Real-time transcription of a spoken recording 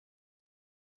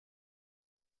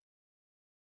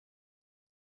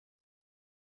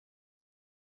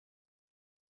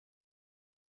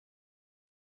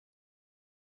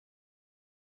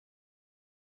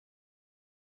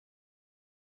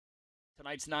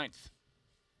tonight's ninth.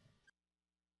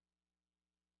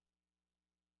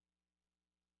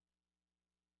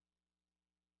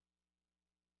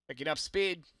 Picking up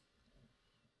speed.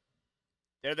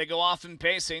 There they go off in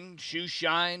pacing. Shoe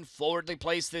Shine, forwardly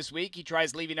placed this week. He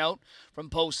tries leaving out from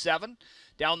post 7.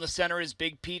 Down the center is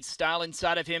Big Pete Style.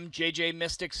 Inside of him, JJ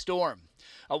Mystic Storm.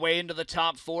 Away into the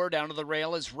top 4, down to the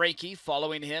rail is Reiki.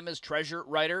 Following him is Treasure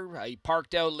Rider. He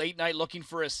parked out late night looking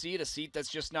for a seat that's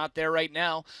just not there right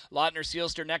now. Lautner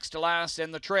Seelster next to last,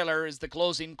 and the trailer is the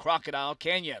closing Crocodile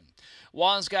Canyon.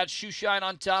 Waz got Shoe Shine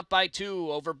on top by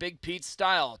 2 over Big Pete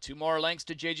Style. 2 more lengths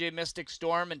to JJ Mystic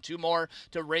Storm and 2 more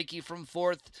to Reiki from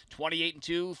 4th.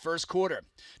 28-2 first quarter.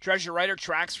 Treasure Rider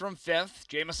tracks from 5th.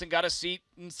 Jameson got a seat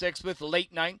in 6th with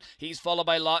Late Night. He's followed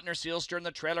by Lautner Seelster in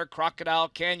the trailer Crocodile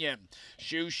Canyon.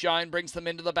 Shoe Shine brings them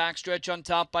into the backstretch on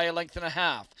top by a length and a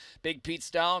half. Big Pete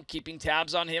Style keeping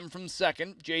tabs on him from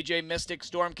 2nd. JJ Mystic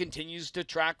Storm continues to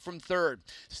track from 3rd.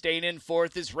 Staying in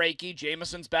 4th is Reiki.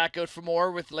 Jameson's back out for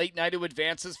more with Late Night who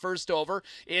advances first over.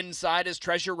 Inside is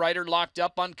Treasure Rider locked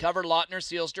up on cover Lautner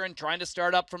Seelster, and trying to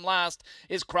start up from last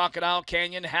is Crocodile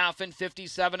Canyon half in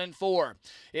 57-4.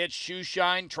 It's Shoe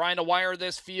Shine trying to wire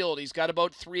this field. He's got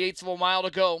about 3/8 of a mile to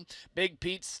go. Big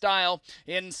Pete Style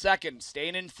in 2nd.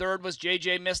 Staying in 3rd was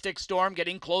JJ Mystic Storm,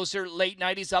 getting closer. Late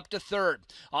Night, he's up to 3rd.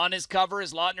 On his cover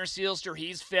is Lautner Seelster.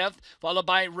 He's 5th, followed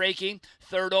by Reiki.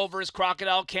 3rd over is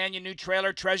Crocodile Canyon, new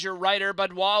trailer Treasure Rider,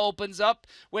 but Wah opens up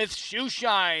with Shoe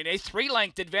Shine. A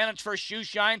 3-length advantage for Shoe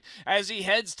Shine as he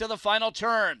heads to the final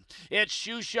turn. It's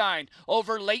Shoe Shine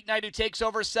over Late Night, who takes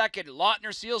over 2nd.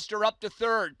 Lautner Seelster up to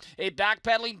 3rd. A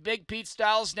backpedaling Big Pete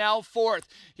Styles now 4th.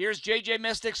 Here's JJ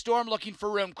Mystic Storm looking for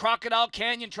room. Crocodile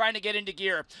Canyon trying to get into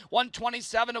gear.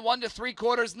 127 to 1 to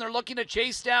 3/4, and they're looking to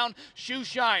chase down Shoe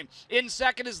Shine. In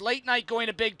 2nd is Late Night going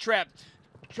a big trip.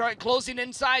 Closing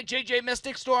inside, JJ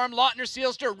Mystic Storm, Lautner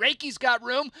Seelster, Reiki's got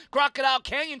room. Crocodile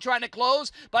Canyon trying to close,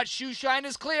 but Shoe Shine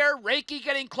is clear. Reiki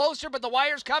getting closer, but the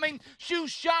wire's coming. Shoe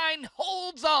Shine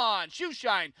holds on. Shoe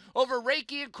Shine over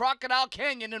Reiki and Crocodile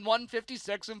Canyon in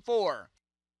 156-4.